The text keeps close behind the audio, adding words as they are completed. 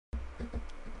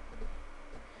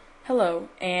Hello,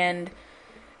 and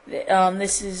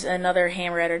this is another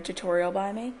Hammer tutorial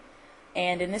by me.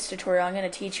 And in this tutorial, I'm going to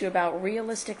teach you about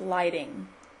realistic lighting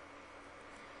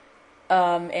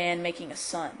and making a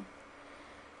sun.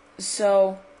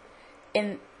 So,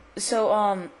 I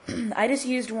just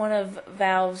used one of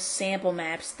Valve's sample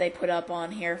maps they put up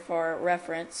on here for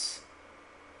reference.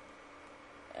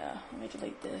 Let me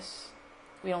delete this.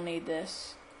 We don't need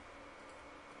this.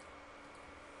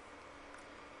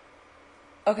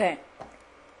 Okay.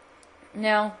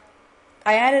 Now,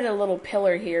 I added a little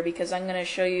pillar here because I'm going to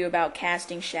show you about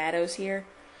casting shadows here.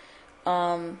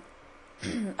 I'm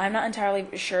not entirely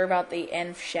sure about the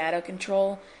env shadow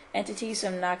control entity, so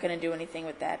I'm not going to do anything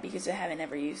with that because I haven't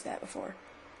ever used that before.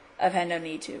 I've had no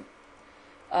need to.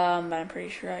 But I'm pretty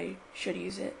sure I should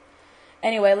use it.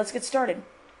 Anyway, let's get started.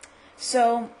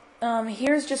 So,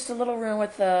 here's just a little room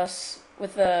with a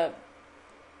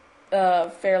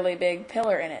fairly big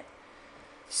pillar in it.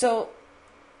 So,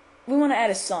 we want to add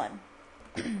a sun.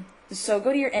 So,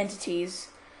 go to your entities,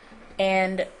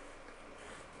 and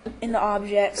in the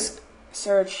objects,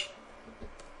 search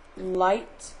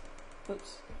light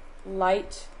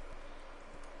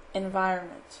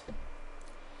environment.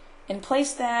 And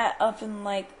place that up in,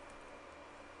 like,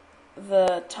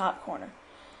 the top corner.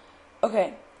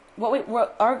 Okay,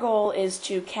 what our goal is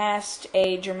to cast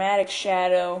a dramatic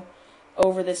shadow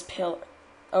over this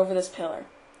pillar.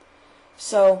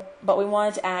 So, but we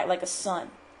want it to act like a sun.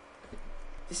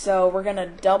 So we're going to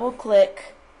double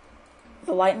click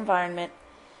the light environment,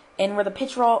 and where the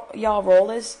pitch yaw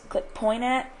roll is, click point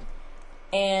at,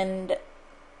 and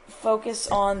focus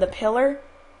on the pillar,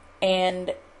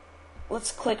 and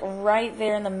let's click right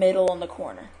there in the middle in the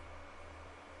corner.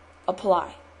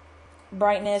 Apply.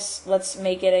 Brightness, let's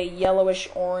make it a yellowish,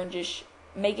 orangish,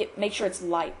 make sure it's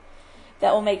light.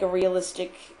 That will make a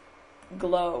realistic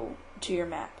glow to your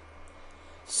map.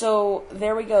 So,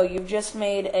 there we go. You've just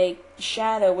made a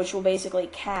shadow which will basically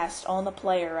cast on the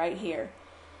player right here.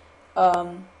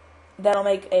 That'll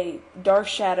make a dark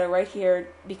shadow right here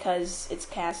because it's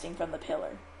casting from the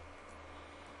pillar.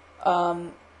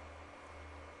 Now,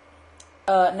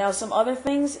 some other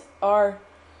things are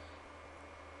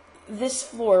this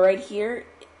floor right here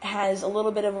has a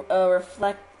little bit of a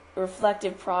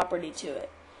reflective property to it.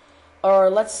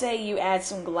 Or let's say you add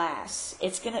some glass.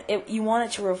 You want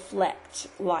it to reflect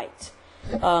light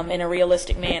in a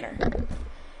realistic manner.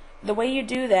 The way you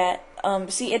do that,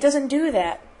 see, it doesn't do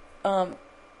that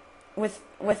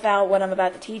without what I'm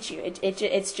about to teach you.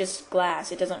 It's just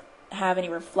glass. It doesn't have any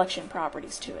reflection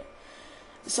properties to it.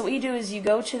 So what you do is you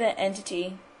go to the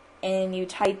entity and you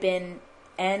type in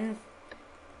nqmap.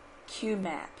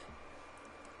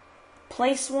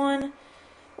 Place one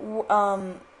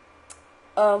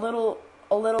a little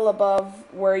above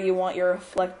where you want your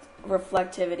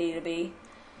reflectivity to be.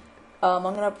 I'm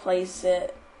going to place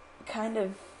it kind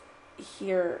of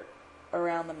here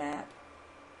around the map.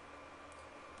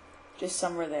 Just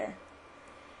somewhere there.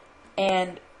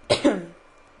 And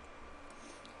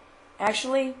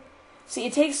actually, see,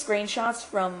 it takes screenshots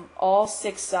from all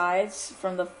 6 sides,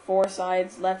 from the 4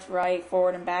 sides, left, right,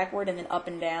 forward, and backward, and then up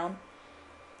and down.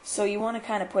 So you want to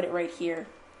kind of put it right here,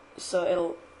 so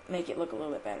it'll make it look a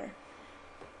little bit better.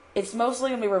 It's mostly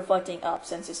going to be reflecting up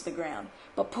since it's the ground.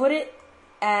 But put it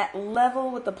at level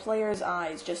with the player's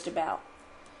eyes, just about.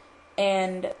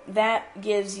 And that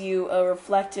gives you a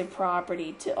reflective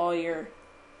property to all your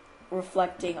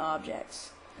reflecting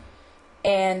objects.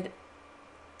 And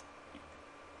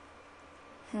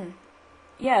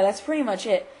yeah, that's pretty much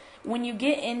it. When you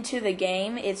get into the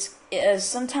game, it's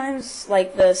sometimes,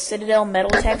 like, the Citadel metal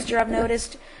texture I've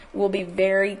noticed will be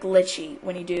very glitchy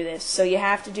when you do this. So you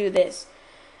have to do this.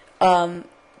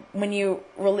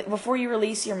 Before you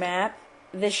release your map,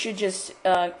 this should just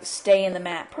stay in the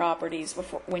map properties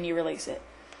when you release it,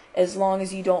 as long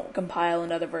as you don't compile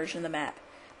another version of the map.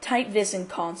 Type this in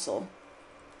console.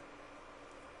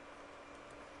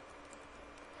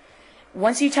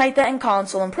 Once you type that in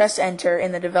console and press enter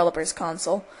in the developer's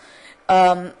console,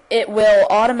 it will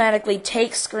automatically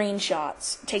take 6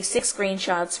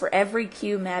 screenshots for every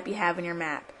cube map you have in your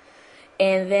map.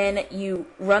 And then you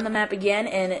run the map again,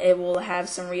 and it will have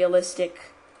some realistic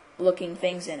looking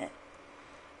things in it.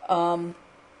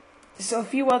 So a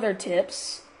few other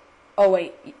tips. Oh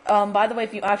wait, by the way,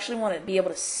 if you actually want to be able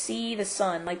to see the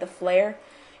sun, like the flare,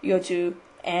 you go to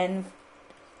env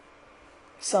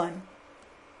sun.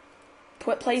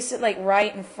 Place it like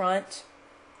right in front.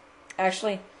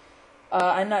 Actually,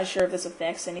 I'm not sure if this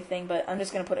affects anything, but I'm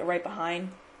just going to put it right behind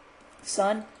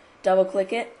sun. Double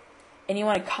click it, and you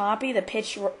want to copy the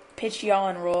pitch yaw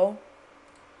and roll.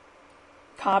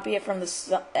 copy it from the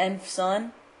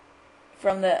sun,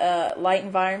 from the light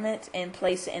environment, and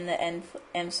place it in the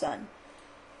end sun.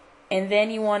 And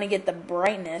then you want to get the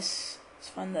brightness. Let's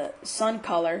find the sun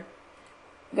color.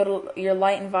 Go to your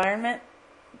light environment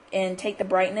and take the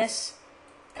brightness,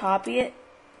 copy it,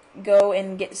 go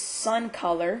and get sun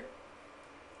color,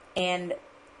 and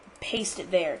paste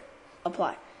it there.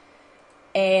 Apply.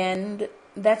 And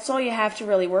that's all you have to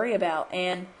really worry about.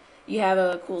 And you have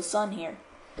a cool sun here.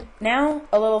 Now,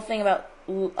 a little thing about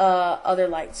other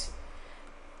lights.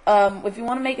 If you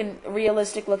want to make a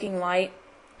realistic looking light,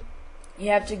 you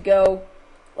have to go,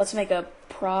 let's make a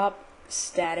prop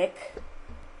static,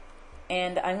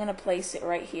 and I'm going to place it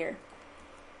right here.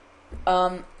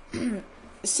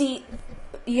 See,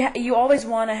 you always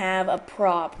want to have a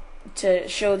prop to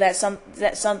show that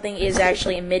something is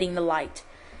actually emitting the light.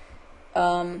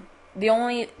 The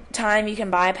only time you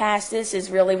can bypass this is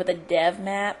really with a dev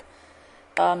map,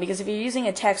 because if you're using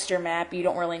a texture map, you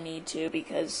don't really need to,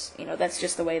 because that's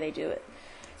just the way they do it.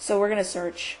 So we're gonna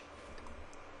search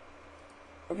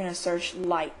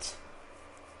light,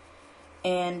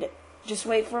 and just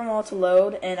wait for them all to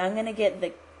load. And I'm gonna get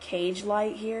the cage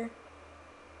light here.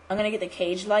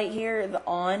 The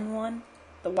on one,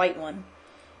 the white one.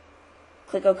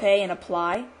 Click OK and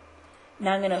apply.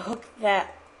 Now I'm gonna hook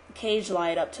that cage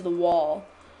light up to the wall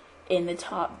in the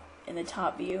top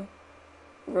view.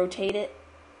 Rotate it.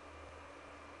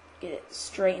 Get it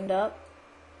straightened up.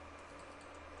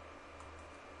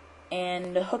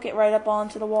 And hook it right up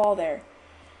onto the wall there.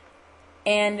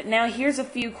 And now here's a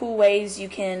few cool ways you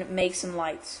can make some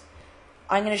lights.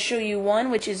 I'm going to show you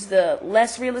one, which is the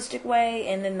less realistic way,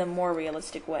 and then the more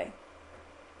realistic way.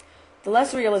 The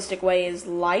less realistic way is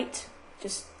light.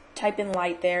 Just type in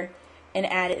light there and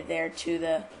add it there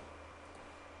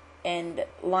and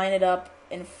line it up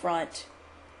in front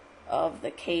of the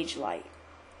cage light.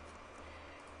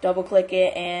 Double click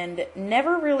it, and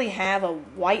never really have a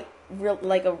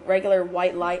regular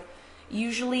white light.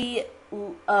 Usually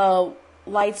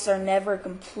lights are never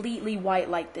completely white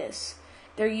like this.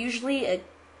 They're usually a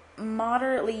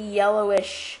moderately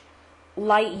yellowish,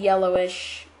 light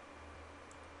yellowish,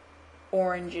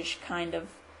 orangish kind of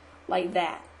like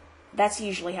that. That's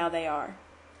usually how they are.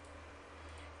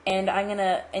 And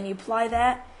you apply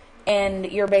that,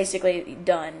 and you're basically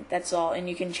done. That's all. And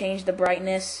you can change the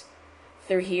brightness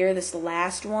through here. This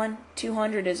last one,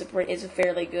 200 is a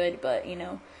fairly good, but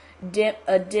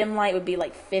a dim light would be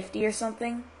like 50 or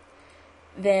something.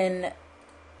 Then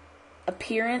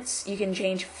appearance, you can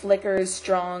change flickers,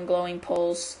 strong, glowing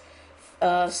pulse,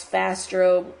 fast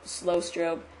strobe, slow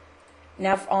strobe.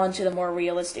 Now on to the more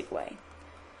realistic way.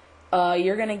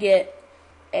 You're going to get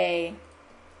a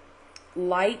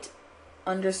light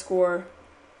underscore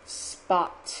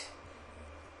spot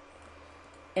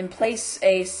and place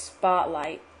a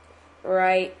spotlight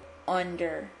right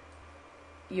under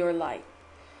your light.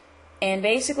 And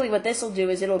basically what this will do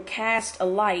is it'll cast a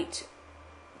light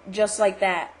just like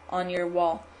that on your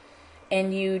wall.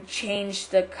 And you change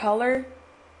the color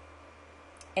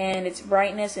and its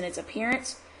brightness and its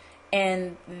appearance,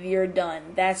 and you're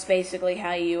done. That's basically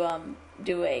how you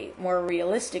do a more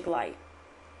realistic light.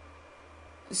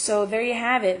 So there you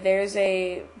have it. There's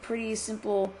a pretty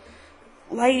simple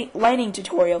lighting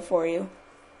tutorial for you.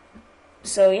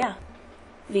 So yeah,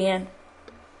 the end.